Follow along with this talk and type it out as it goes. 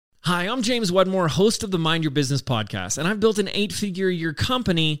Hi, I'm James Wedmore, host of the Mind Your Business podcast, and I've built an 8-figure-a-year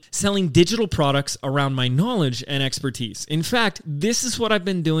company selling digital products around my knowledge and expertise. In fact, this is what I've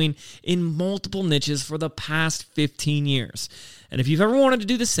been doing in multiple niches for the past 15 years. And if you've ever wanted to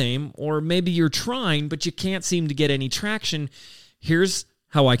do the same, or maybe you're trying, but you can't seem to get any traction, here's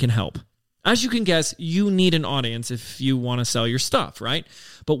how I can help. As you can guess, you need an audience if you want to sell your stuff, right?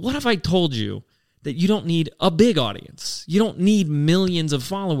 But what if I told you that you don't need a big audience? You don't need millions of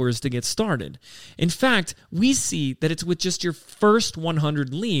followers to get started. In fact, we see that it's with just your first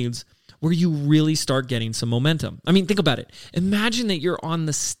 100 leads where you really start getting some momentum. I mean, think about it. Imagine that you're on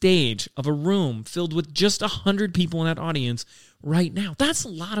the stage of a room filled with just 100 people in that audience right now. That's a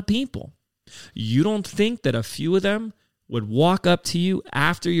lot of people. You don't think that a few of them would walk up to you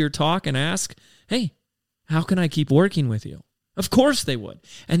after your talk and ask, "Hey, how can I keep working with you?" Of course they would.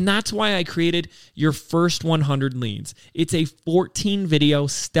 And that's why I created Your First 100 Leads. It's a 14-video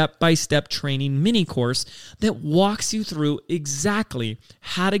step-by-step training mini course that walks you through exactly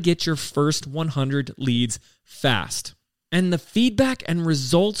how to get your first 100 leads fast. And the feedback and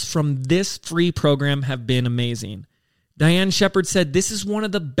results from this free program have been amazing. Diane Shepard said, "This is one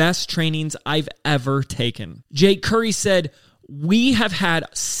of the best trainings I've ever taken." Jake Curry said, "We have had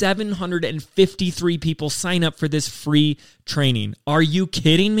 753 people sign up for this free training. Are you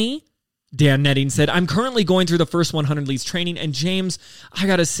kidding me?" Dan Netting said, "I'm currently going through the first 100 leads training, and James, I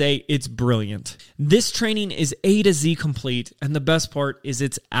gotta say, it's brilliant. This training is A to Z complete, and the best part is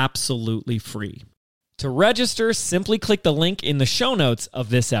it's absolutely free. To register, simply click the link in the show notes of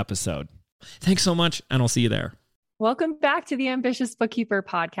this episode." Thanks so much, and I'll see you there. Welcome back to the Ambitious Bookkeeper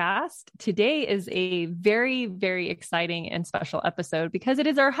podcast. Today is a very, very exciting and special episode because it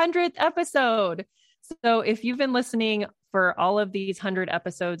is our 100th episode. So if you've been listening for all of these 100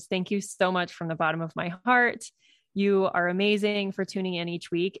 episodes, thank you so much from the bottom of my heart. You are amazing for tuning in each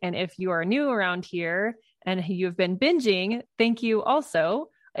week. And if you are new around here and you've been binging, thank you also.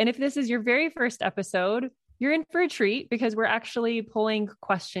 And if this is your very first episode, you're in for a treat because we're actually pulling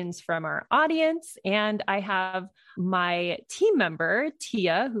questions from our audience. And I have my team member,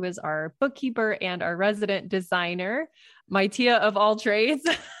 Tia, who is our bookkeeper and our resident designer, my Tia of all trades,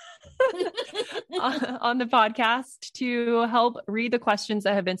 on the podcast to help read the questions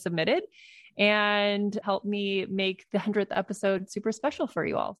that have been submitted and help me make the 100th episode super special for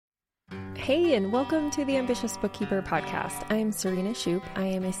you all. Hey, and welcome to the Ambitious Bookkeeper podcast. I'm Serena Shoup. I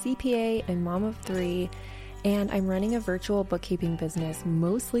am a CPA and mom of 3. And I'm running a virtual bookkeeping business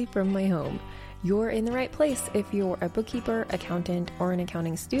mostly from my home. You're in the right place if you're a bookkeeper, accountant, or an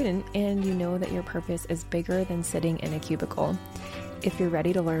accounting student, and you know that your purpose is bigger than sitting in a cubicle. If you're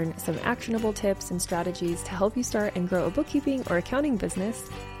ready to learn some actionable tips and strategies to help you start and grow a bookkeeping or accounting business,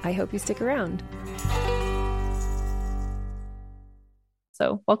 I hope you stick around.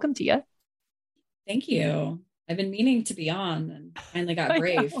 So welcome, Tia. Thank you. I've been meaning to be on and finally got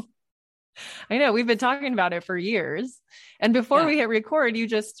brave. I know we've been talking about it for years. And before we hit record, you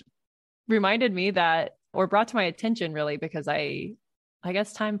just reminded me that, or brought to my attention really, because I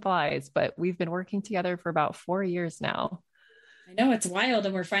guess time flies, but we've been working together for about 4 years now. I know, it's wild.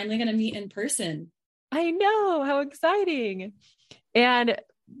 And we're finally going to meet in person. I know, how exciting. And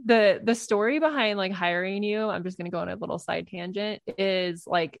the story behind like hiring you, I'm just going to go on a little side tangent, is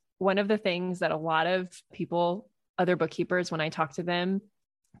like one of the things that a lot of people, other bookkeepers, when I talk to them,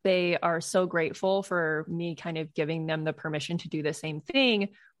 they are so grateful for me kind of giving them the permission to do the same thing,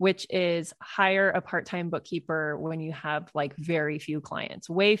 which is hire a part-time bookkeeper when you have like very few clients,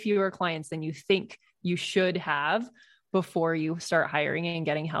 way fewer clients than you think you should have before you start hiring and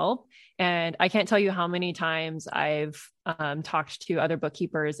getting help. And I can't tell you how many times I've talked to other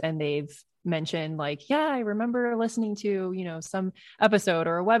bookkeepers and they've mentioned like, yeah, I remember listening to, some episode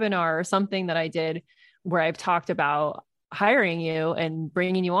or a webinar or something that I did where I've talked about hiring you and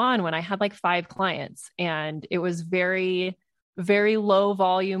bringing you on when I had like 5 clients, and it was very, very low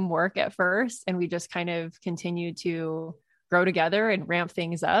volume work at first. And we just kind of continued to grow together and ramp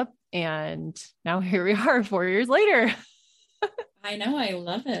things up. And now here we are 4 years later. I know. I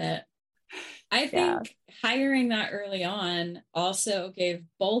love it. I think hiring that early on also gave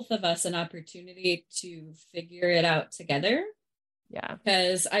both of us an opportunity to figure it out together. Yeah.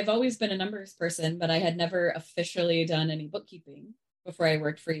 Because I've always been a numbers person, but I had never officially done any bookkeeping before I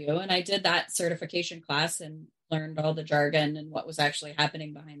worked for you. And I did that certification class and learned all the jargon and what was actually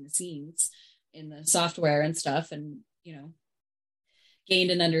happening behind the scenes in the software and stuff. And,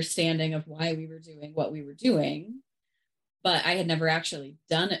 gained an understanding of why we were doing what we were doing. But I had never actually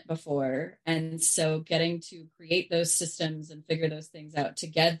done it before. And so getting to create those systems and figure those things out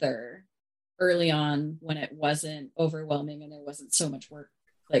together early on when it wasn't overwhelming and there wasn't so much work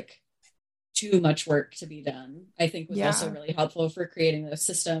like too much work to be done, I think was also Yeah. really helpful for creating those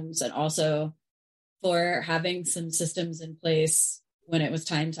systems, and also for having some systems in place when it was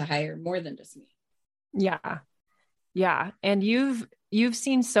time to hire more than just me. Yeah. Yeah. And you've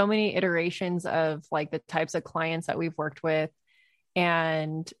seen so many iterations of like the types of clients that we've worked with.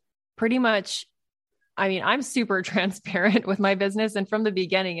 And pretty much, I mean, I'm super transparent with my business. And from the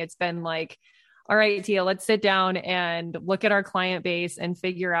beginning, it's been like, all right, Tia, let's sit down and look at our client base and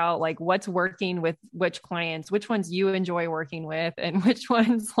figure out like what's working with which clients, which ones you enjoy working with, and which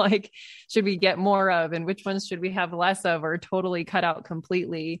ones like should we get more of, and which ones should we have less of or totally cut out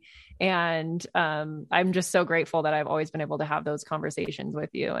completely. And I'm just so grateful that I've always been able to have those conversations with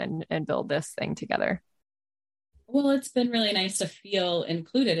you and build this thing together. Well, it's been really nice to feel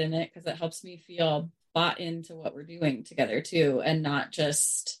included in it because it helps me feel bought into what we're doing together too, and not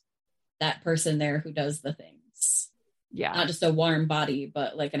just that person there who does the things. Yeah. Not just a warm body,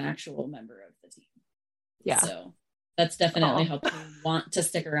 but like an actual member of the team. Yeah. So that's definitely helped me want to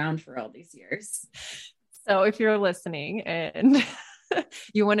stick around for all these years. So if you're listening and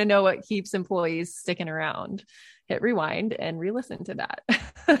you want to know what keeps employees sticking around, hit rewind and re-listen to that.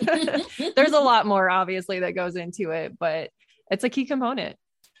 There's a lot more obviously that goes into it, but it's a key component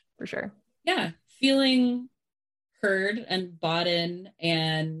for sure. Yeah. Feeling heard and bought in,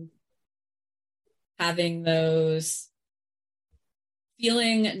 and having those,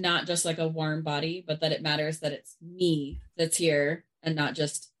 feeling not just like a warm body, but that it matters that it's me that's here and not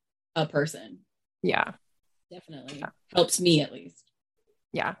just a person. Yeah. Definitely helps me, at least.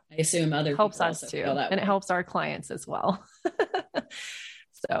 Yeah. I assume other helps people us also too. feel that and way. It helps our clients as well.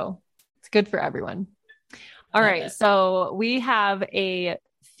 So it's good for everyone. All right. It. So we have a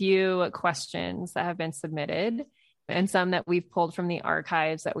few questions that have been submitted and some that we've pulled from the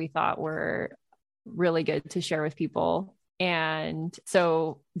archives that we thought were really good to share with people. And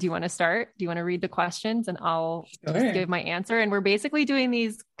so do you want to start? Do you want to read the questions and I'll just give my answer? And we're basically doing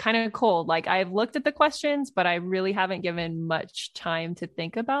these kind of cold. Like I've looked at the questions, but I really haven't given much time to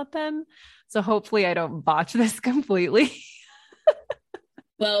think about them. So hopefully I don't botch this completely.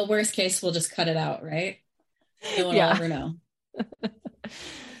 Well, worst case, we'll just cut it out, right? No one will ever know.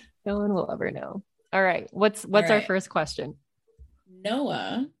 No one will ever know. All right. What's our first question?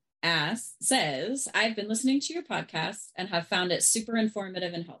 Noah says, I've been listening to your podcast and have found it super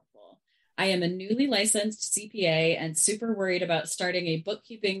informative and helpful. I am a newly licensed CPA and super worried about starting a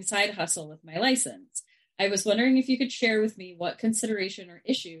bookkeeping side hustle with my license. I was wondering if you could share with me what consideration or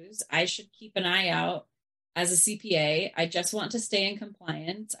issues I should keep an eye out as a CPA. I just want to stay in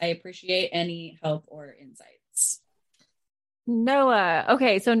compliance. I appreciate any help or insights. Noah.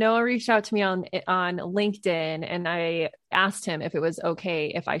 Okay. So Noah reached out to me on LinkedIn, and I asked him if it was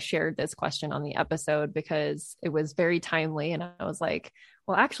okay if I shared this question on the episode because it was very timely. And I was like,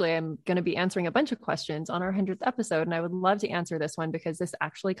 well, actually, I'm going to be answering a bunch of questions on our 100th episode. And I would love to answer this one because this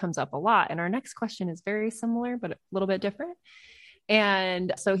actually comes up a lot. And our next question is very similar, but a little bit different.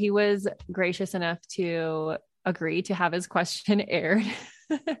 And so he was gracious enough to agree to have his question aired.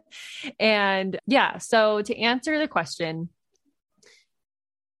 And yeah, so to answer the question,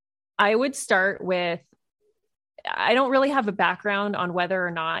 I would start with, I don't really have a background on whether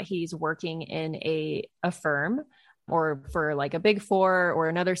or not he's working in a firm or for like a Big Four or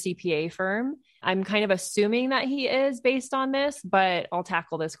another CPA firm. I'm kind of assuming that he is based on this, but I'll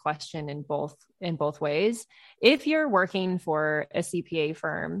tackle this question in both ways. If you're working for a CPA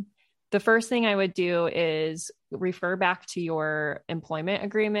firm, the first thing I would do is refer back to your employment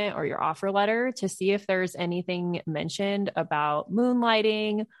agreement or your offer letter to see if there's anything mentioned about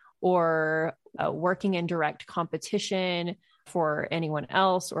moonlighting or working in direct competition for anyone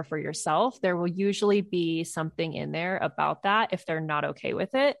else or for yourself. There will usually be something in there about that if they're not okay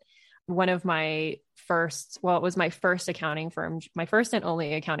with it. One of my it was my first accounting firm, my first and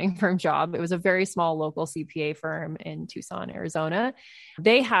only accounting firm job. It was a very small local CPA firm in Tucson, Arizona.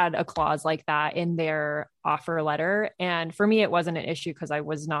 They had a clause like that in their offer letter. And for me, it wasn't an issue because I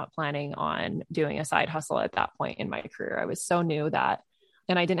was not planning on doing a side hustle at that point in my career. I was so new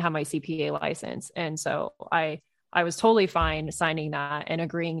and I didn't have my CPA license. And so I was totally fine signing that and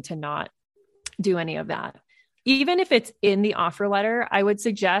agreeing to not do any of that. Even if it's in the offer letter, I would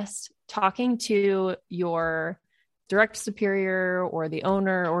suggest talking to your direct superior or the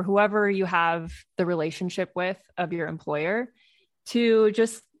owner or whoever you have the relationship with of your employer to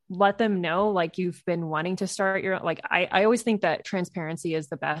just let them know, like, you've been wanting to start your, like, I always think that transparency is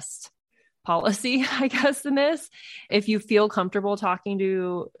the best policy, I guess, in this. If you feel comfortable talking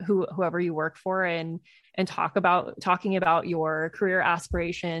to whoever you work for and talking about your career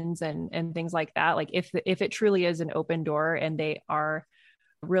aspirations and things like that, like if it truly is an open door and they are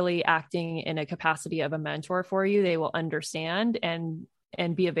really acting in a capacity of a mentor for you, they will understand and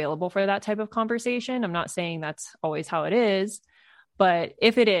be available for that type of conversation. I'm not saying that's always how it is, but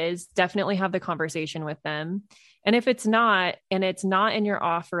if it is, definitely have the conversation with them. And if it's not, and it's not in your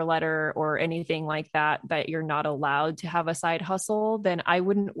offer letter or anything like that, that you're not allowed to have a side hustle, then I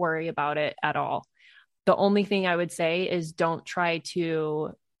wouldn't worry about it at all. The only thing I would say is don't try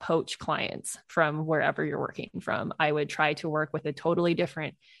to poach clients from wherever you're working from. I would try to work with a totally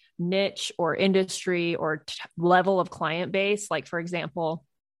different niche or industry or level of client base. Like, for example,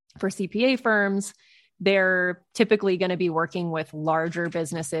 for CPA firms, they're typically going to be working with larger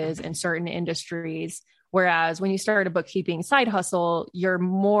businesses in certain industries. Whereas when you start a bookkeeping side hustle, you're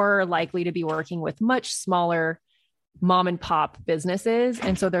more likely to be working with much smaller mom and pop businesses.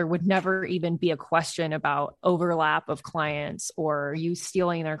 And so there would never even be a question about overlap of clients or you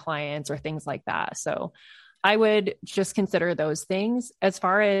stealing their clients or things like that. So I would just consider those things. As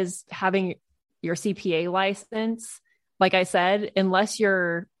far as having your CPA license, like I said, unless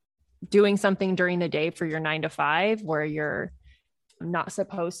you're doing something during the day for your 9 to 5 where you're not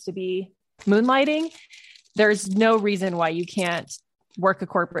supposed to be moonlighting, there's no reason why you can't work a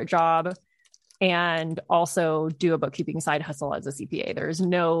corporate job and also do a bookkeeping side hustle as a CPA. There's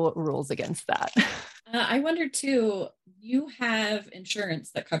no rules against that. I wonder too, you have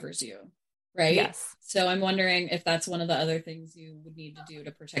insurance that covers you, right? Yes. So I'm wondering if that's one of the other things you would need to do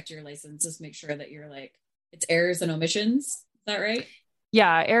to protect your license is make sure that you're like, it's errors and omissions. Is that right?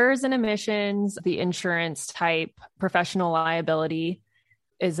 Yeah. Errors and omissions, the insurance type, professional liability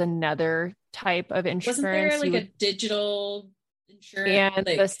is another type of insurance. Wasn't there like a digital insurance? And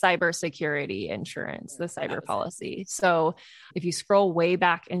the cybersecurity insurance, the cyber policy. So if you scroll way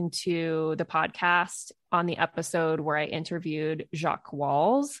back into the podcast on the episode where I interviewed Jacques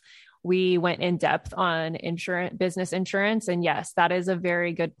Walls, we went in depth on business insurance. And yes, that is a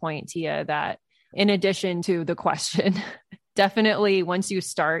very good point, Tia, that in addition to the question, definitely once you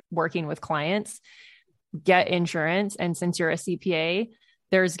start working with clients, get insurance. And since you're a CPA,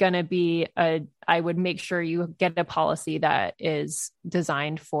 there's going to be I would make sure you get a policy that is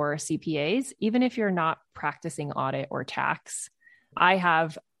designed for CPAs, even if you're not practicing audit or tax. I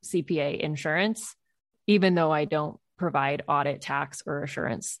have CPA insurance, even though I don't provide audit, tax, or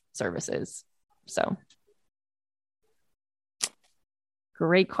assurance services. So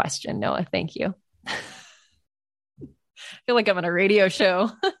great question, Noah. Thank you. I feel like I'm on a radio show.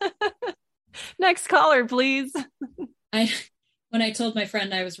 Next caller, please. When I told my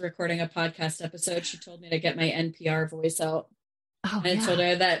friend I was recording a podcast episode, she told me to get my NPR voice out. Oh, I told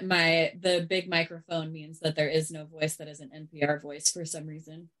her that the big microphone means that there is no voice that is an NPR voice for some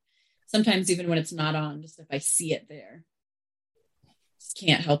reason. Sometimes even when it's not on, just if I see it there. Just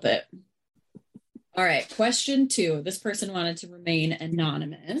can't help it. All right, question 2. This person wanted to remain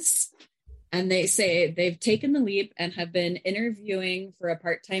anonymous. And they say they've taken the leap and have been interviewing for a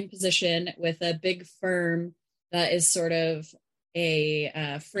part-time position with a big firm that is sort of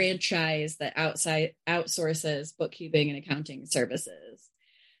a franchise that outsources bookkeeping and accounting services.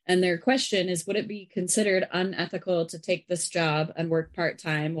 And their question is, would it be considered unethical to take this job and work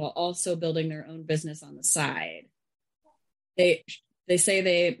part-time while also building their own business on the side? They say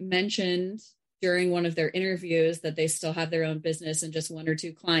they mentioned during one of their interviews that they still have their own business and just 1 or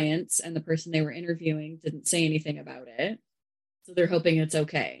 2 clients, and the person they were interviewing didn't say anything about it. So they're hoping it's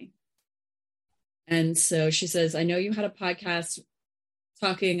okay. And so she says, I know you had a podcast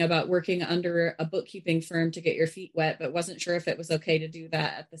talking about working under a bookkeeping firm to get your feet wet, but wasn't sure if it was okay to do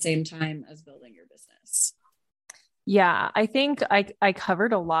that at the same time as building your business. Yeah, I think I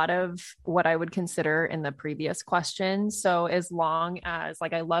covered a lot of what I would consider in the previous question. So as long as,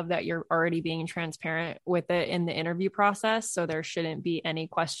 like, I love that you're already being transparent with it in the interview process, so there shouldn't be any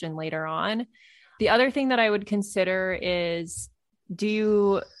question later on. The other thing that I would consider is,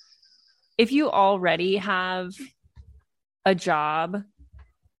 if you already have a job,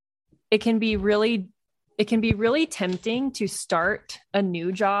 it can be really tempting to start a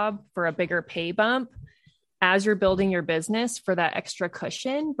new job for a bigger pay bump as you're building your business for that extra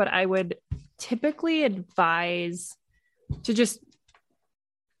cushion. But I would typically advise to just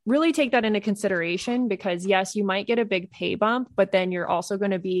really take that into consideration, because yes, you might get a big pay bump, but then you're also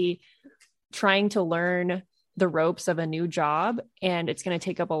going to be trying to learn the ropes of a new job, and it's going to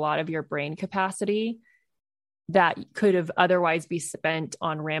take up a lot of your brain capacity. that could have otherwise be spent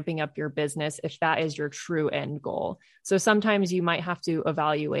on ramping up your business if that is your true end goal. So sometimes you might have to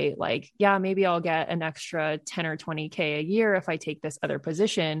evaluate like, yeah, maybe I'll get an extra 10 or 20K a year if I take this other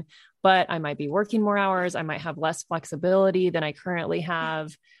position, but I might be working more hours. I might have less flexibility than I currently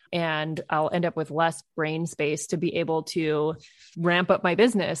have. And I'll end up with less brain space to be able to ramp up my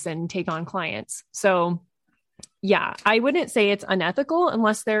business and take on clients. So yeah, I wouldn't say it's unethical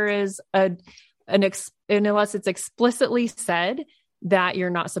unless there is unless it's explicitly said that you're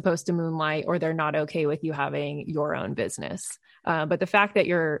not supposed to moonlight or they're not okay with you having your own business. But the fact that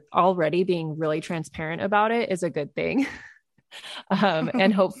you're already being really transparent about it is a good thing.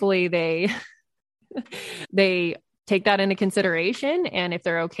 And hopefully they take that into consideration. And if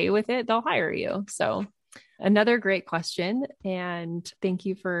they're okay with it, they'll hire you. So another great question. And thank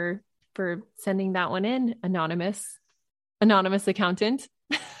you for sending that one in, anonymous accountant.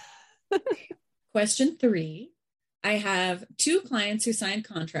 Question 3. I have 2 clients who signed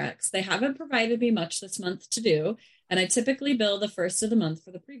contracts. They haven't provided me much this month to do, and I typically bill the first of the month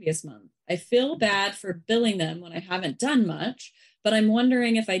for the previous month. I feel bad for billing them when I haven't done much, but I'm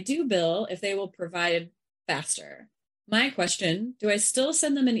wondering if I do bill, if they will provide faster. My question, do I still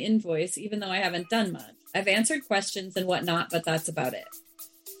send them an invoice even though I haven't done much? I've answered questions and whatnot, but that's about it.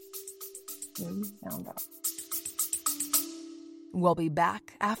 We'll be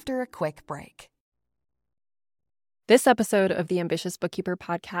back after a quick break. This episode of the Ambitious Bookkeeper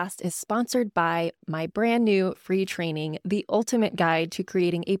podcast is sponsored by my brand new free training, The Ultimate Guide to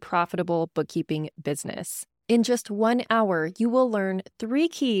Creating a Profitable Bookkeeping Business. In just 1 hour, you will learn 3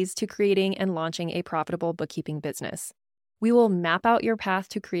 keys to creating and launching a profitable bookkeeping business. We will map out your path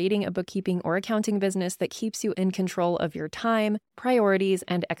to creating a bookkeeping or accounting business that keeps you in control of your time, priorities,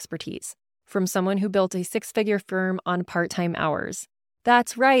 and expertise. From someone who built a 6-figure firm on part-time hours.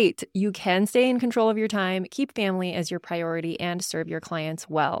 That's right. You can stay in control of your time, keep family as your priority, and serve your clients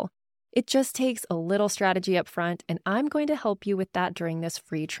well. It just takes a little strategy up front, and I'm going to help you with that during this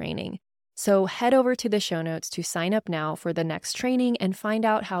free training. So head over to the show notes to sign up now for the next training and find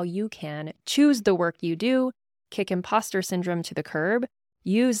out how you can choose the work you do, kick imposter syndrome to the curb,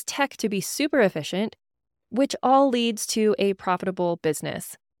 use tech to be super efficient, which all leads to a profitable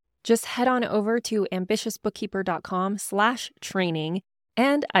business. Just head on over to ambitiousbookkeeper.com/training,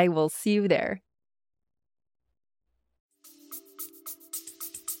 and I will see you there.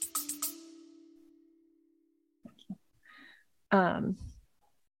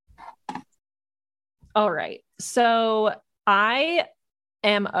 All right. So I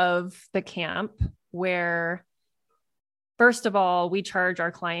am of the camp where, first of all, we charge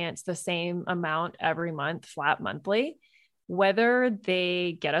our clients the same amount every month, flat monthly. Whether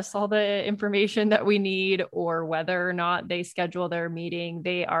they get us all the information that we need or whether or not they schedule their meeting,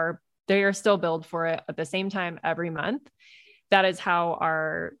 they are still billed for it at the same time every month. That is how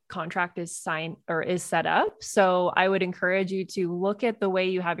our contract is signed or is set up. So I would encourage you to look at the way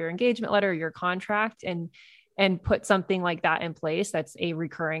you have your engagement letter, your contract, and put something like that in place. That's a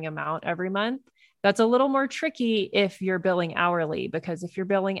recurring amount every month. That's a little more tricky if you're billing hourly, because if you're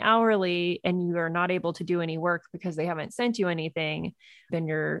billing hourly and you are not able to do any work because they haven't sent you anything, then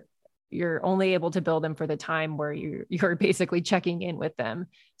you're only able to bill them for the time where you're basically checking in with them.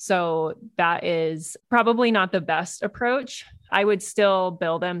 So that is probably not the best approach. I would still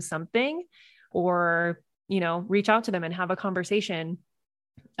bill them something, or, reach out to them and have a conversation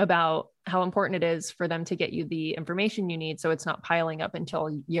about how important it is for them to get you the information you need, so it's not piling up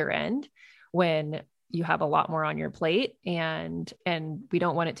until year end, when you have a lot more on your plate, and we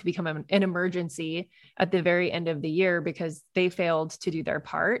don't want it to become an emergency at the very end of the year because they failed to do their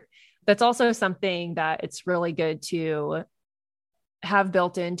part. That's also something that it's really good to have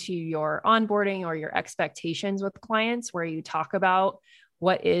built into your onboarding or your expectations with clients, where you talk about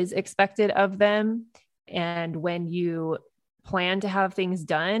what is expected of them and when you plan to have things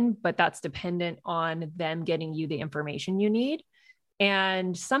done, but that's dependent on them getting you the information you need.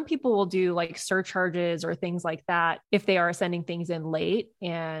 And some people will do like surcharges or things like that if they are sending things in late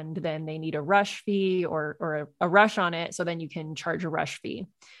and then they need a rush fee or a rush on it. So then you can charge a rush fee.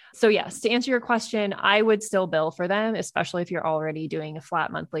 So yes, to answer your question, I would still bill for them, especially if you're already doing a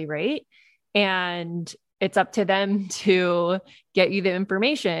flat monthly rate. And it's up to them to get you the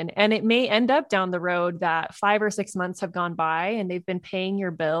information. And it may end up down the road that 5 or 6 months have gone by and they've been paying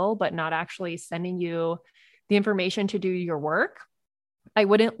your bill, but not actually sending you the information to do your work. I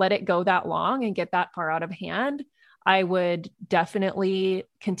wouldn't let it go that long and get that far out of hand. I would definitely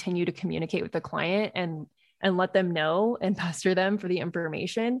continue to communicate with the client and let them know and pester them for the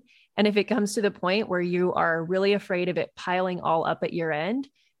information. And if it comes to the point where you are really afraid of it piling all up at your end,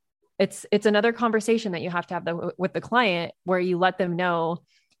 it's another conversation that you have to have with the client, where you let them know,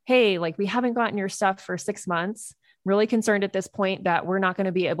 hey, like, we haven't gotten your stuff for 6 months. Really concerned at this point that we're not going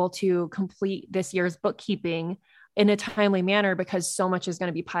to be able to complete this year's bookkeeping in a timely manner because so much is going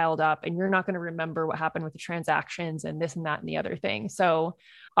to be piled up and you're not going to remember what happened with the transactions and this and that and the other thing. So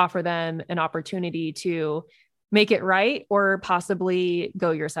offer them an opportunity to make it right or possibly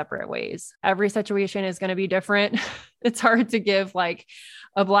go your separate ways. Every situation is going to be different. It's hard to give like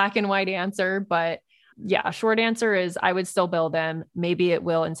a black and white answer, but yeah, short answer is I would still bill them. Maybe it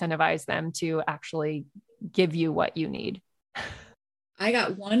will incentivize them to actually give you what you need. I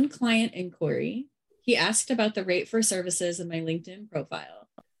got one client inquiry. He asked about the rate for services in my LinkedIn profile.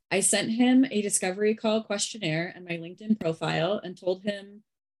 I sent him a discovery call questionnaire in my LinkedIn profile and told him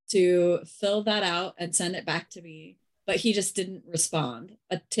to fill that out and send it back to me, but he just didn't respond.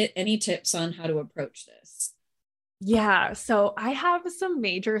 Any tips on how to approach this? Yeah. So I have some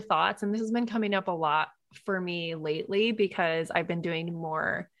major thoughts, and this has been coming up a lot for me lately because I've been doing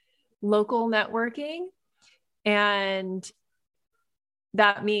more local networking. And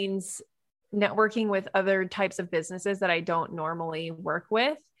that means networking with other types of businesses that I don't normally work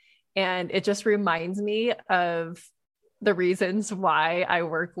with. And it just reminds me of the reasons why I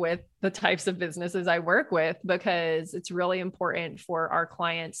work with the types of businesses I work with, because it's really important for our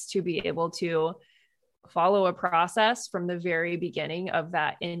clients to be able to follow a process from the very beginning of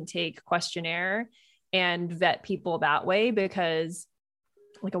that intake questionnaire and vet people that way. Because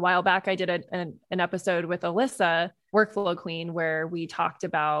like a while back, I did an episode with Alyssa, Workflow Queen, where we talked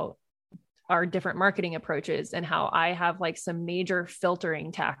about our different marketing approaches and how I have like some major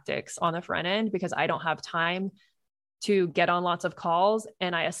filtering tactics on the front end because I don't have time to get on lots of calls.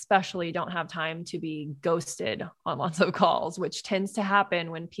 And I especially don't have time to be ghosted on lots of calls, which tends to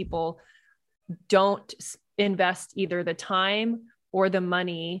happen when people don't invest either the time or the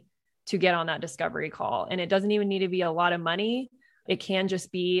money to get on that discovery call. And it doesn't even need to be a lot of money. It can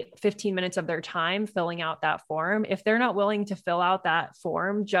just be 15 minutes of their time filling out that form. If they're not willing to fill out that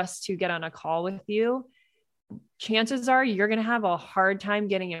form just to get on a call with you, chances are you're going to have a hard time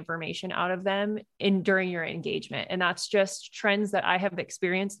getting information out of them during your engagement. And that's just trends that I have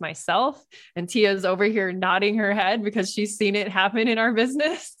experienced myself. And Tia's over here nodding her head because she's seen it happen in our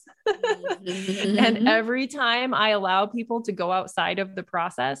business. And every time I allow people to go outside of the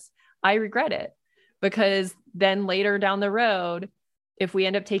process, I regret it, because then later down the road, if we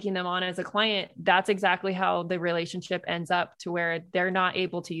end up taking them on as a client, that's exactly how the relationship ends up, to where they're not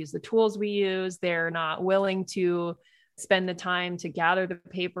able to use the tools we use. They're not willing to spend the time to gather the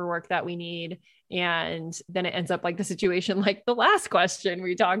paperwork that we need. And then it ends up like the situation, like the last question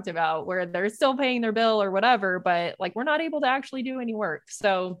we talked about, where they're still paying their bill or whatever, but like, we're not able to actually do any work.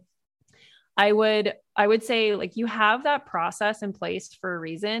 So I would say, like, you have that process in place for a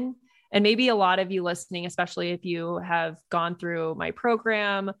reason. And maybe a lot of you listening, especially if you have gone through my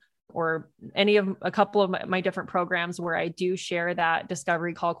program or a couple of my different programs where I do share that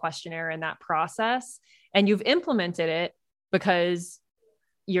discovery call questionnaire and that process, and you've implemented it because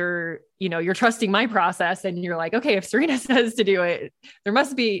you're trusting my process and you're like, okay, if Serena says to do it, there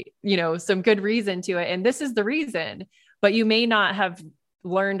must be, some good reason to it. And this is the reason, but you may not have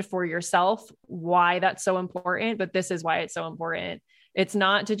learned for yourself why that's so important, but this is why it's so important. It's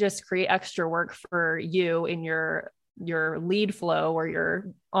not to just create extra work for you in your lead flow or your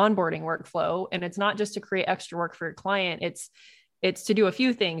onboarding workflow. And it's not just to create extra work for your client. It's to do a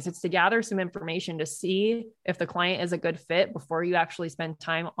few things. It's to gather some information to see if the client is a good fit before you actually spend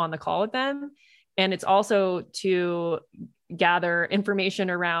time on the call with them. And it's also to gather information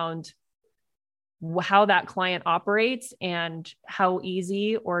around how that client operates and how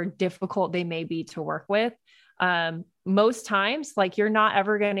easy or difficult they may be to work with. Most times, like, you're not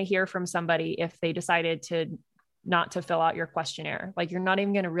ever going to hear from somebody if they decided not to fill out your questionnaire. Like, you're not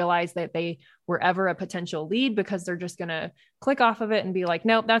even going to realize that they were ever a potential lead, because they're just going to click off of it and be like,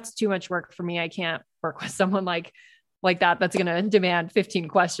 nope, that's too much work for me. I can't work with someone like that. That's going to demand 15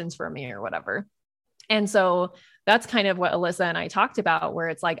 questions from me or whatever. And so that's kind of what Alyssa and I talked about, where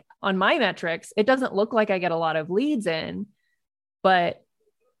it's like, on my metrics, it doesn't look like I get a lot of leads in, but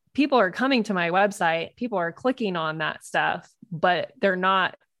people are coming to my website, people are clicking on that stuff, but they're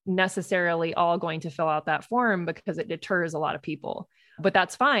not necessarily all going to fill out that form because it deters a lot of people. But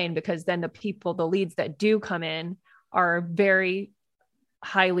that's fine, because then the leads that do come in are very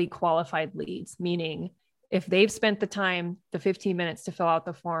highly qualified leads, meaning if they've spent the time, the 15 minutes to fill out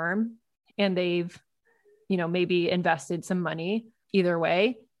the form, and they've, maybe invested some money, either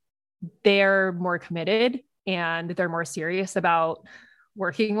way, they're more committed and they're more serious about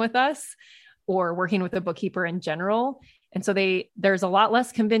working with us or working with a bookkeeper in general. And so there's a lot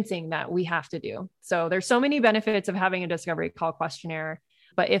less convincing that we have to do. So there's so many benefits of having a discovery call questionnaire.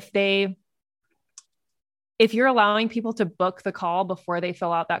 But if you're allowing people to book the call before they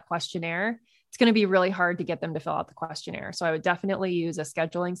fill out that questionnaire, it's going to be really hard to get them to fill out the questionnaire. So I would definitely use a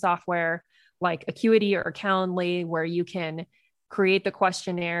scheduling software like Acuity or Calendly, where you can create the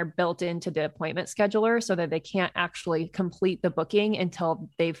questionnaire built into the appointment scheduler so that they can't actually complete the booking until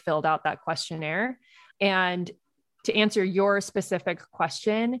they've filled out that questionnaire. And to answer your specific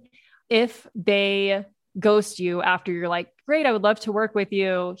question, if they ghost you after you're like, great, I would love to work with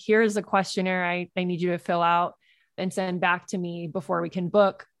you. Here's a questionnaire I need you to fill out and send back to me before we can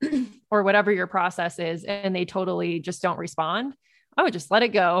book or whatever your process is, and they totally just don't respond, I would just let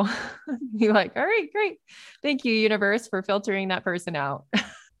it go. Be like, all right, great. Thank you, universe, for filtering that person out.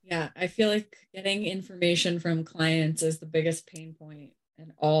 Yeah, I feel like getting information from clients is the biggest pain point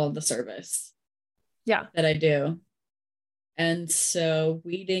in all of the service that I do. And so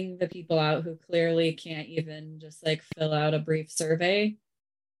weeding the people out who clearly can't even just like fill out a brief survey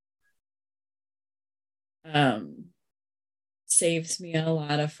saves me a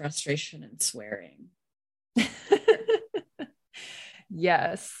lot of frustration and swearing.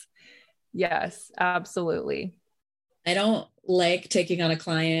 Yes, absolutely. I don't like taking on a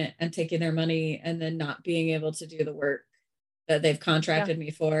client and taking their money and then not being able to do the work that they've contracted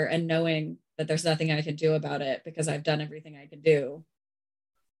me for, and knowing that there's nothing I can do about it because I've done everything I can do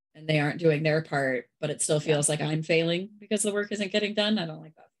and they aren't doing their part, but it still feels like I'm failing because the work isn't getting done. I don't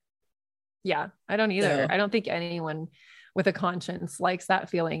like that. Yeah, I don't either. I don't think anyone with a conscience likes that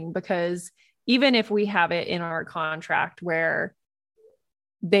feeling, because even if we have it in our contract where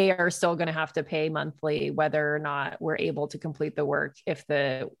they are still going to have to pay monthly, whether or not we're able to complete the work, if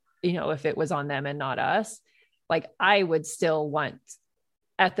it was on them and not us, like I would still want,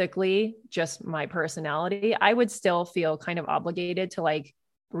 ethically, just my personality, I would still feel kind of obligated to like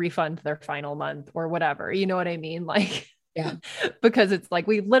refund their final month or whatever. You know what I mean? Like, yeah, because it's like,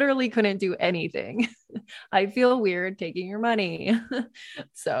 we literally couldn't do anything. I feel weird taking your money.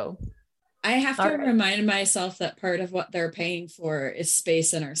 So I have to remind myself that part of what they're paying for is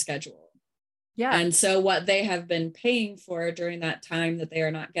space in our schedule. Yeah. And so what they have been paying for during that time that they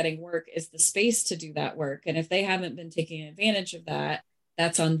are not getting work is the space to do that work. And if they haven't been taking advantage of that,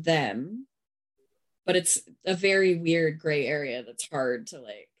 that's on them. But it's a very weird gray area that's hard to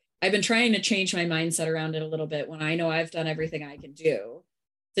like. I've been trying to change my mindset around it a little bit when I know I've done everything I can do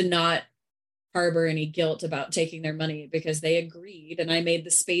to not harbor any guilt about taking their money, because they agreed and I made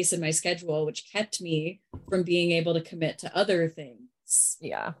the space in my schedule, which kept me from being able to commit to other things.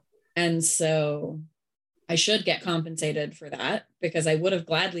 Yeah. And so I should get compensated for that, because I would have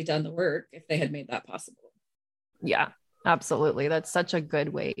gladly done the work if they had made that possible. Yeah, absolutely. That's such a good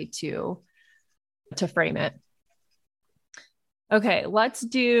way to frame it. Okay, let's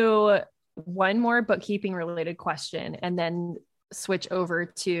do one more bookkeeping related question and then switch over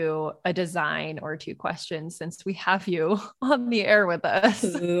to a design or two questions, since we have you on the air with us.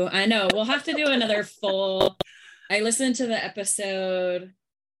 Ooh, I know. We'll have to do another full. I listened to the episode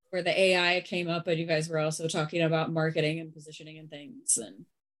where the AI came up and you guys were also talking about marketing and positioning and things. And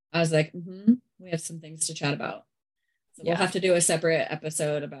I was like, we have some things to chat about. So we'll have to do a separate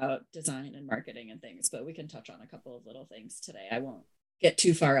episode about design and marketing and things, but we can touch on a couple of little things today. I won't get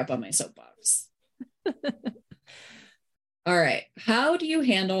too far up on my soapbox. All right. How do you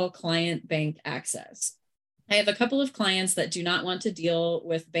handle client bank access? I have a couple of clients that do not want to deal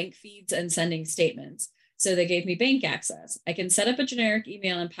with bank feeds and sending statements, so they gave me bank access. I can set up a generic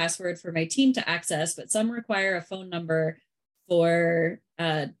email and password for my team to access, but some require a phone number for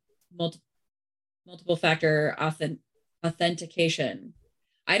multiple factor authentication.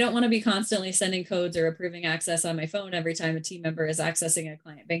 I don't want to be constantly sending codes or approving access on my phone every time a team member is accessing a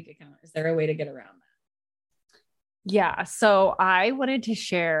client bank account. Is there a way to get around that? Yeah. So I wanted to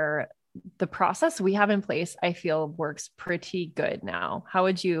share the process we have in place. I feel works pretty good now. How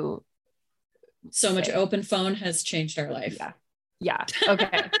would you? So much open phone has changed our life. Yeah.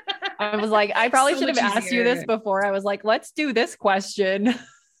 Okay. I was like, I probably should have asked you this before. I was like, let's do this question.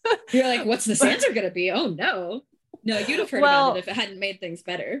 You're like, what's this answer going to be? Oh no. No, you'd have heard about it if it hadn't made things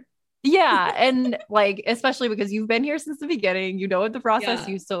better. Yeah. And like, especially because you've been here since the beginning, you know what the process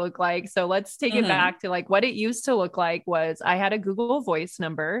used to look like. So let's take it back to like what it used to look like was I had a Google Voice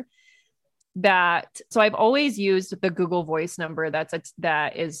number so I've always used the Google Voice number that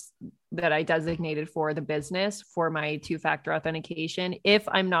I designated for the business for my two-factor authentication if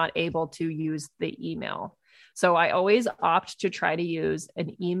I'm not able to use the email. So I always opt to try to use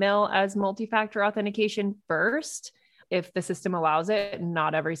an email as multi-factor authentication first, if the system allows it.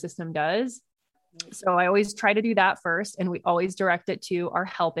 Not every system does. So I always try to do that first. And we always direct it to our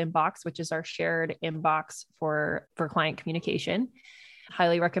help inbox, which is our shared inbox for client communication.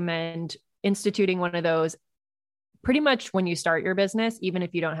 Highly recommend instituting one of those pretty much when you start your business, even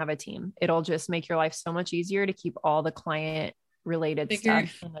if you don't have a team. It'll just make your life so much easier to keep all the client related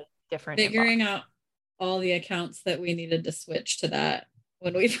stuff in a different figuring inbox. out all the accounts that we needed to switch to that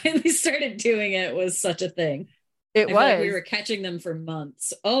when we finally started doing it was such a thing. I feel like we were catching them for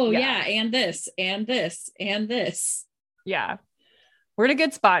months. Oh yeah. And this, and this, and this. Yeah. We're in a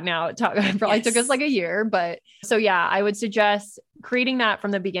good spot now. It probably took us like a year, but so yeah, I would suggest creating that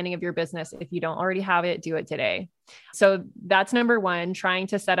from the beginning of your business. If you don't already have it, do it today. So that's number one, trying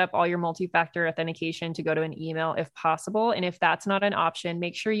to set up all your multi-factor authentication to go to an email if possible. And if that's not an option,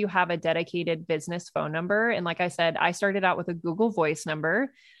 make sure you have a dedicated business phone number. And like I said, I started out with a Google Voice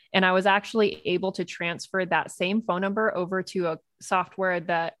number, and I was actually able to transfer that same phone number over to a software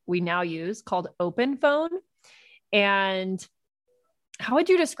that we now use called Open Phone. And how would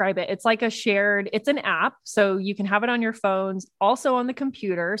you describe it? It's like it's an app. So you can have it on your phones, also on the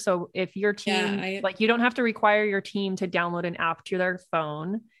computer. So if your team, you don't have to require your team to download an app to their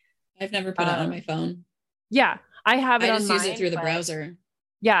phone. I've never put it on my phone. Yeah. I have it on mine. I just use it through the browser.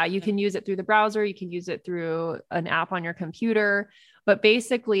 Yeah. You can use it through the browser. You can use it through an app on your computer, but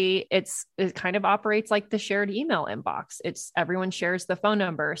basically it kind of operates like the shared email inbox. Everyone shares the phone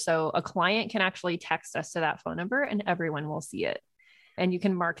number. So a client can actually text us to that phone number and everyone will see it. And you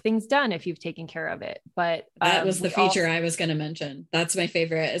can mark things done if you've taken care of it. But that was the feature I was going to mention. That's my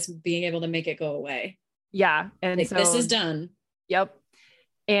favorite, is being able to make it go away. Yeah. And so this is done. Yep.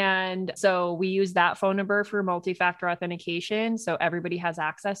 And so we use that phone number for multi-factor authentication. So everybody has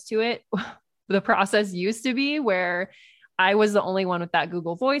access to it. The process used to be where I was the only one with that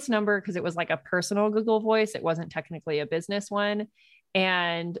Google Voice number because it was like a personal Google Voice. It wasn't technically a business one.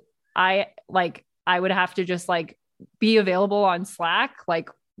 And I would have to just be available on Slack,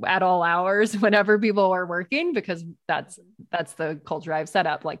 at all hours whenever people are working, because that's the culture I've set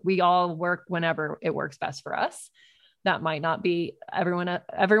up. We all work whenever it works best for us. That might not be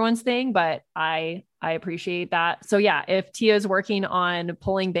everyone's thing, but I appreciate that. So yeah, if Tia's working on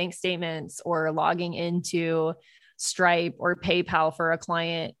pulling bank statements or logging into Stripe or PayPal for a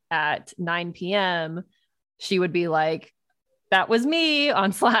client at 9 p.m., she would be like, that was me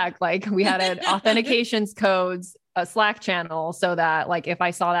on Slack. We had an authentications codes, a Slack channel, so that if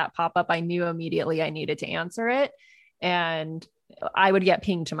I saw that pop up, I knew immediately I needed to answer it. And I would get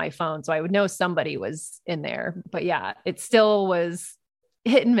pinged to my phone. So I would know somebody was in there, but yeah, it still was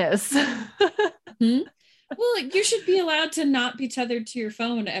hit and miss. Mm-hmm. Well, you should be allowed to not be tethered to your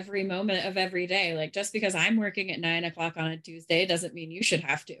phone every moment of every day. Just because I'm working at 9 o'clock on a Tuesday doesn't mean you should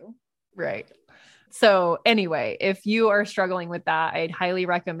have to. Right. So anyway, if you are struggling with that, I'd highly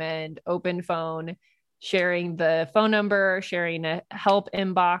recommend Open Phone, sharing the phone number, sharing a help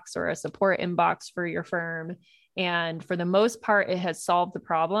inbox or a support inbox for your firm. And for the most part, it has solved the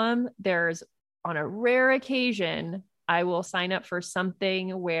problem. There's, on a rare occasion, I will sign up for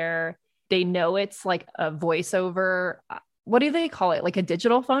something where they know it's like a voiceover. What do they call it? Like a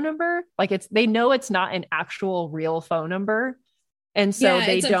digital phone number? They know it's not an actual real phone number. And so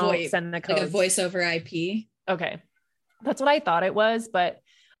they don't send the code. Like a voice over IP. Okay. That's what I thought it was. But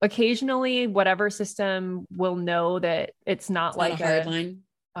occasionally whatever system will know that it's not a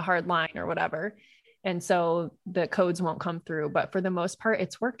hard line or whatever. And so the codes won't come through. But for the most part,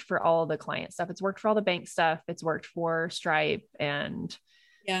 it's worked for all the client stuff. It's worked for all the bank stuff. It's worked for Stripe. And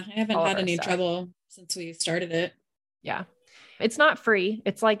yeah, I haven't had any trouble since we started it. Yeah. It's not free.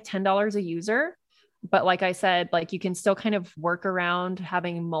 It's $10 a user. But like I said, you can still kind of work around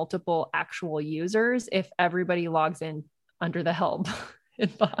having multiple actual users if everybody logs in under the help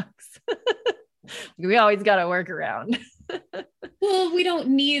inbox. We always got to work around. Well, we don't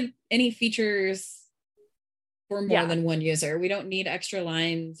need any features for more than one user. We don't need extra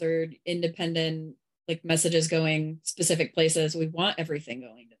lines or independent messages going specific places. We want everything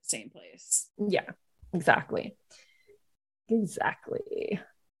going to the same place. Yeah, exactly.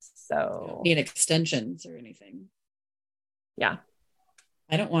 So need extensions or anything. Yeah.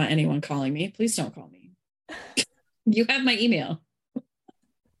 I don't want anyone calling me. Please don't call me. You have my email.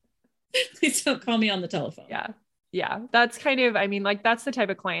 Please don't call me on the telephone. Yeah. Yeah. That's kind of, that's the type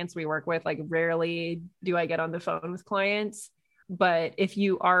of clients we work with. Rarely do I get on the phone with clients, but if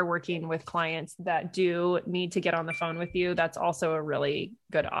you are working with clients that do need to get on the phone with you, that's also a really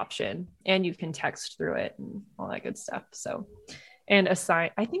good option. And you can text through it and all that good stuff. So, and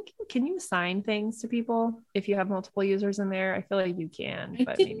can you assign things to people if you have multiple users in there? I feel like you can,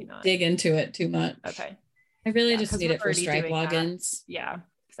 but maybe not. Dig into it too much. Okay. I really just need it for Stripe logins. Yeah,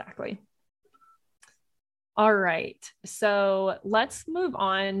 exactly. All right. So let's move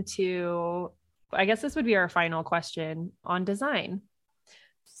on to, I guess this would be our final question on design.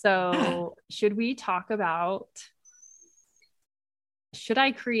 So should we talk about, should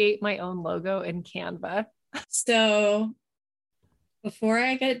I create my own logo in Canva? So before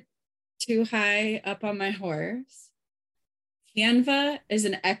I get too high up on my horse, Canva is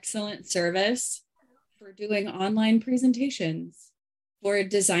an excellent service for doing online presentations, for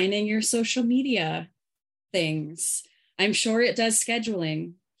designing your social media things. I'm sure it does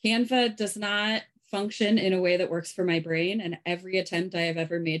scheduling. Canva does not function in a way that works for my brain, and every attempt I have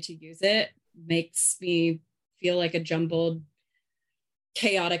ever made to use it makes me feel like a jumbled,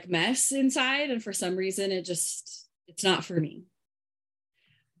 chaotic mess inside. And for some reason, it's not for me.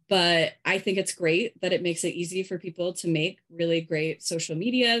 But I think it's great that it makes it easy for people to make really great social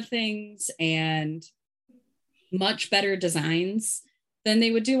media things and much better designs than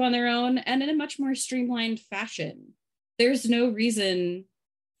they would do on their own, and in a much more streamlined fashion. There's no reason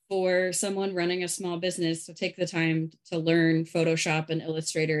for someone running a small business to take the time to learn Photoshop and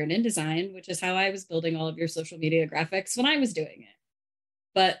Illustrator and InDesign, which is how I was building all of your social media graphics when I was doing it.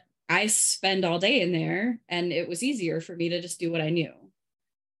 But I spend all day in there, and it was easier for me to just do what I knew.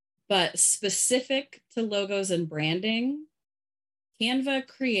 But specific to logos and branding, Canva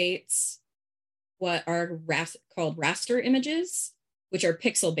creates what are called raster images, which are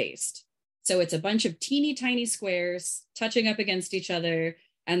pixel based. So it's a bunch of teeny tiny squares touching up against each other,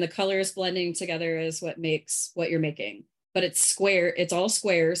 and the colors blending together is what makes what you're making. But it's square, it's all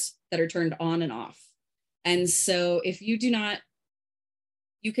squares that are turned on and off. And so if you do not,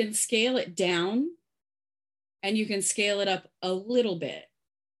 you can scale it down and you can scale it up a little bit,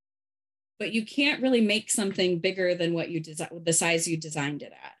 but you can't really make something bigger than what you the size you designed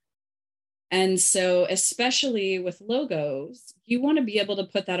it at. And so, especially with logos, you want to be able to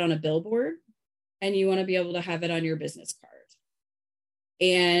put that on a billboard, and you want to be able to have it on your business card.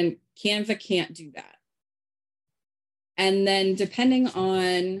 And Canva can't do that. And then depending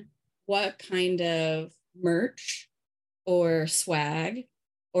on what kind of merch or swag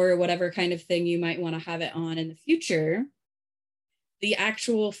or whatever kind of thing you might want to have it on in the future, the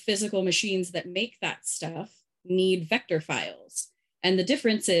actual physical machines that make that stuff need vector files. And the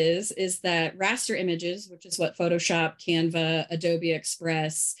difference is that raster images, which is what Photoshop, Canva, Adobe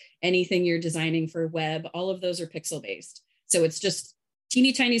Express, anything you're designing for web, all of those are pixel based. So it's just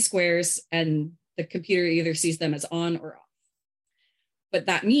teeny tiny squares, and the computer either sees them as on or off. But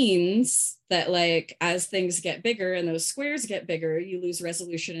that means that, like, as things get bigger and those squares get bigger, you lose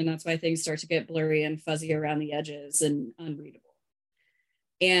resolution, and that's why things start to get blurry and fuzzy around the edges and unreadable.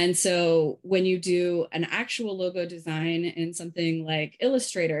 And so when you do an actual logo design in something like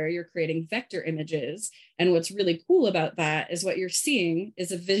Illustrator, you're creating vector images. And what's really cool about that is what you're seeing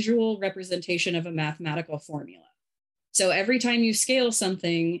is a visual representation of a mathematical formula. So every time you scale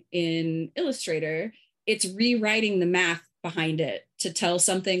something in Illustrator, it's rewriting the math behind it to tell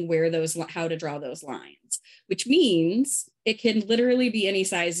something how to draw those lines, which means it can literally be any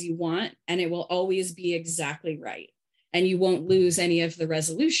size you want, and it will always be exactly right. And you won't lose any of the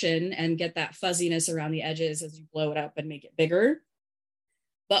resolution and get that fuzziness around the edges as you blow it up and make it bigger.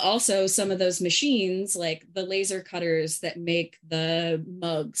 But also some of those machines, like the laser cutters that make the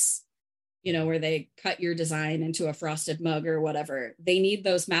mugs, where they cut your design into a frosted mug or whatever, they need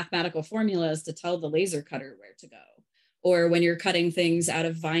those mathematical formulas to tell the laser cutter where to go. Or when you're cutting things out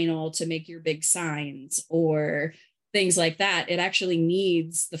of vinyl to make your big signs or things like that, it actually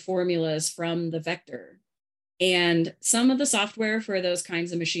needs the formulas from the vector. And some of the software for those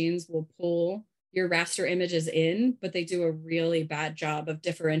kinds of machines will pull your raster images in, but they do a really bad job of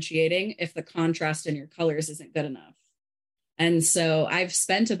differentiating if the contrast in your colors isn't good enough. And so I've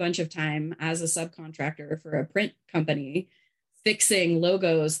spent a bunch of time as a subcontractor for a print company fixing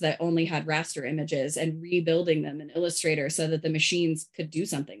logos that only had raster images and rebuilding them in Illustrator so that the machines could do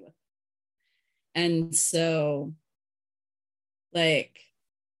something with them. And so,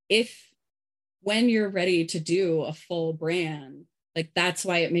 when you're ready to do a full brand, that's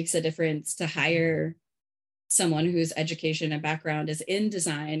why it makes a difference to hire someone whose education and background is in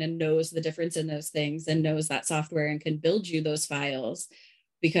design and knows the difference in those things and knows that software and can build you those files.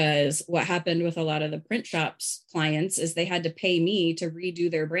 Because what happened with a lot of the print shops clients is they had to pay me to redo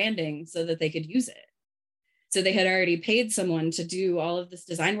their branding so that they could use it. So they had already paid someone to do all of this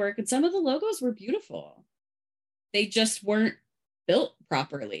design work, and some of the logos were beautiful. They just weren't built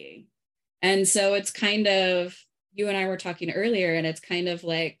properly. And so it's kind of, you and I were talking earlier, and it's kind of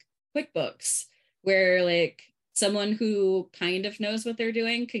like QuickBooks, where someone who kind of knows what they're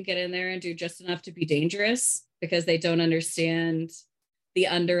doing can get in there and do just enough to be dangerous because they don't understand the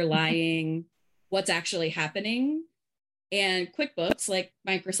underlying what's actually happening. And QuickBooks, like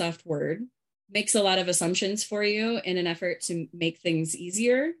Microsoft Word, makes a lot of assumptions for you in an effort to make things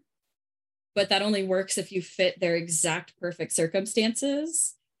easier. But that only works if you fit their exact perfect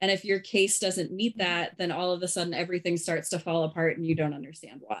circumstances. And if your case doesn't meet that, then all of a sudden everything starts to fall apart and you don't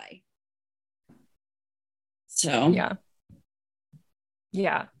understand why. So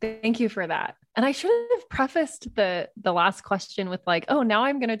yeah, thank you for that. And I should have prefaced the last question with like, oh, now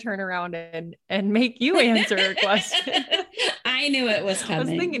I'm going to turn around and make you answer a question. I knew it was coming. I was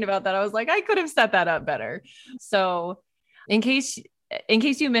thinking about that. I was like, I could have set that up better. So in case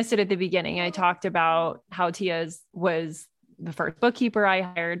you missed it at the beginning, I talked about how Tia's was the first bookkeeper I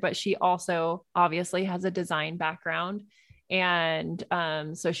hired, but she also obviously has a design background. And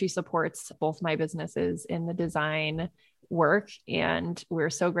so she supports both my businesses in the design work. And we're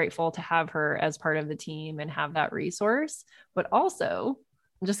so grateful to have her as part of the team and have that resource. But also,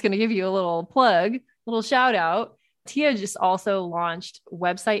 I'm just going to give you a little plug, little shout out. Tia just also launched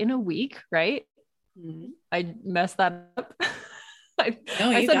Website in a Week, right? Mm-hmm. I messed that up. I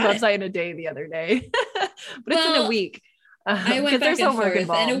said website in a day the other day, but it's in a week. I went back and forth.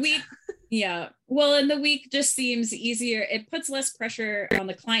 And a week. Yeah. Well, and the week just seems easier. It puts less pressure on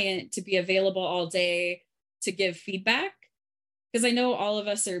the client to be available all day to give feedback, because I know all of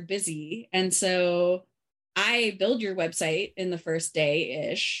us are busy. And so I build your website in the first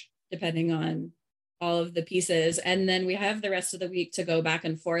day-ish, depending on all of the pieces. And then we have the rest of the week to go back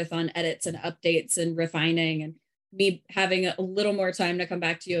and forth on edits and updates and refining, and me having a little more time to come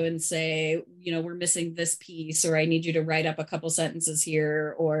back to you and say, you know, we're missing this piece, or I need you to write up a couple sentences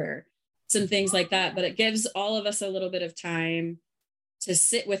here, or some things like that. But it gives all of us a little bit of time to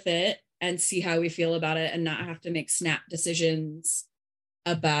sit with it and see how we feel about it, and not have to make snap decisions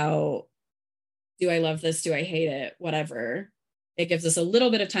about, do I love this? Do I hate it? Whatever. It gives us a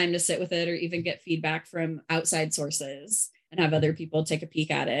little bit of time to sit with it, or even get feedback from outside sources and have other people take a peek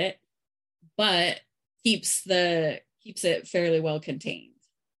at it, but keeps it fairly well contained,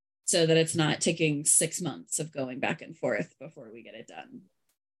 so that it's not taking 6 months of going back and forth before we get it done.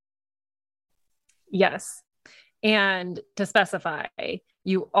 Yes. And to specify,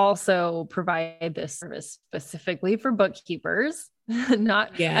 you also provide this service specifically for bookkeepers.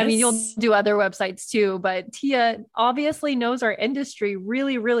 Not, yes. I mean, you'll do other websites too, but Tia obviously knows our industry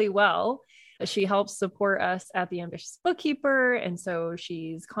really, really well. She helps support us at the Ambitious Bookkeeper. And so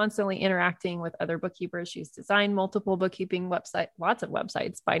she's constantly interacting with other bookkeepers. She's designed multiple bookkeeping websites, lots of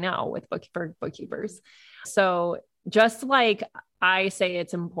websites by now with bookkeepers. So just like I say,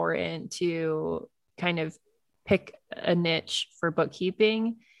 it's important to kind of pick a niche for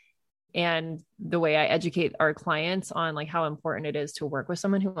bookkeeping, and the way I educate our clients on like how important it is to work with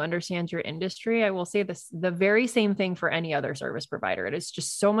someone who understands your industry, I will say the very same thing for any other service provider. It is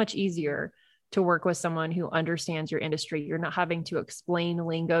just so much easier to work with someone who understands your industry. You're not having to explain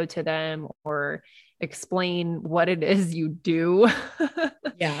lingo to them or explain what it is you do.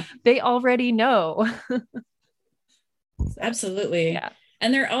 Yeah. They already know. Absolutely. Yeah.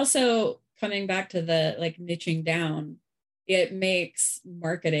 And they're also coming back to the like niching down. It makes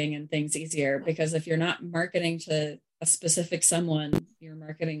marketing and things easier, because if you're not marketing to a specific someone, you're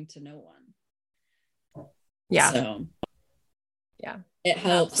marketing to no one. Yeah. So yeah, it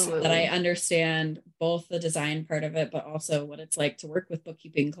helps absolutely. that I understand both the design part of it, but also what it's like to work with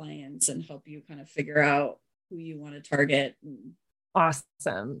bookkeeping clients and help you kind of figure out who you want to target.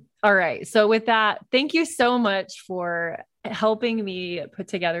 Awesome. All right. So with that, thank you so much for helping me put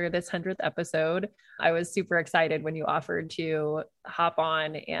together this 100th episode. I was super excited when you offered to hop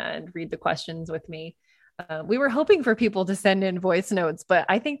on and read the questions with me. We were hoping for people to send in voice notes, but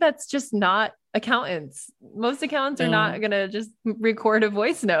I think that's just not accountants. Most accountants are not going to just record a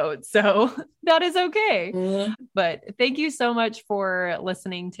voice note. So that is okay. But thank you so much for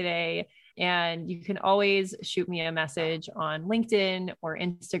listening today. And you can always shoot me a message on LinkedIn or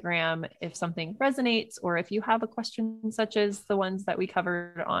Instagram if something resonates, or if you have a question such as the ones that we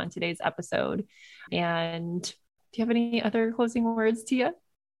covered on today's episode. And do you have any other closing words, Tia?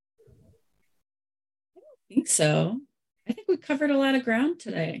 I think so. I think we covered a lot of ground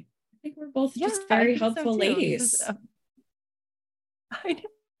today. I think we're both just very helpful ladies. I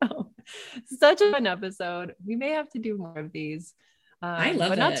know. Such a fun episode. We may have to do more of these. I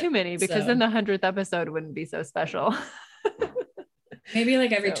love it. But not too many, because then the 100th episode wouldn't be so special. Maybe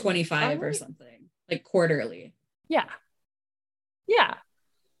like every 25 or something, like quarterly. Yeah. Yeah.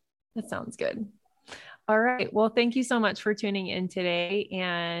 That sounds good. All right. Well, thank you so much for tuning in today,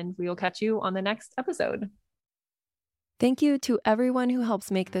 and we will catch you on the next episode. Thank you to everyone who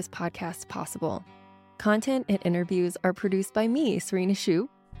helps make this podcast possible. Content and interviews are produced by me, Serena Shu.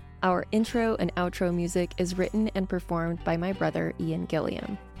 Our intro and outro music is written and performed by my brother, Ian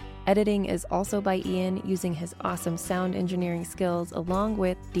Gilliam. Editing is also by Ian using his awesome sound engineering skills along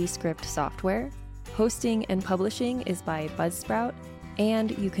with Descript software. Hosting and publishing is by Buzzsprout,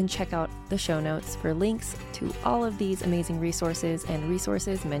 and you can check out the show notes for links to all of these amazing resources and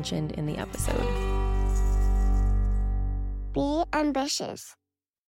resources mentioned in the episode. Be ambitious.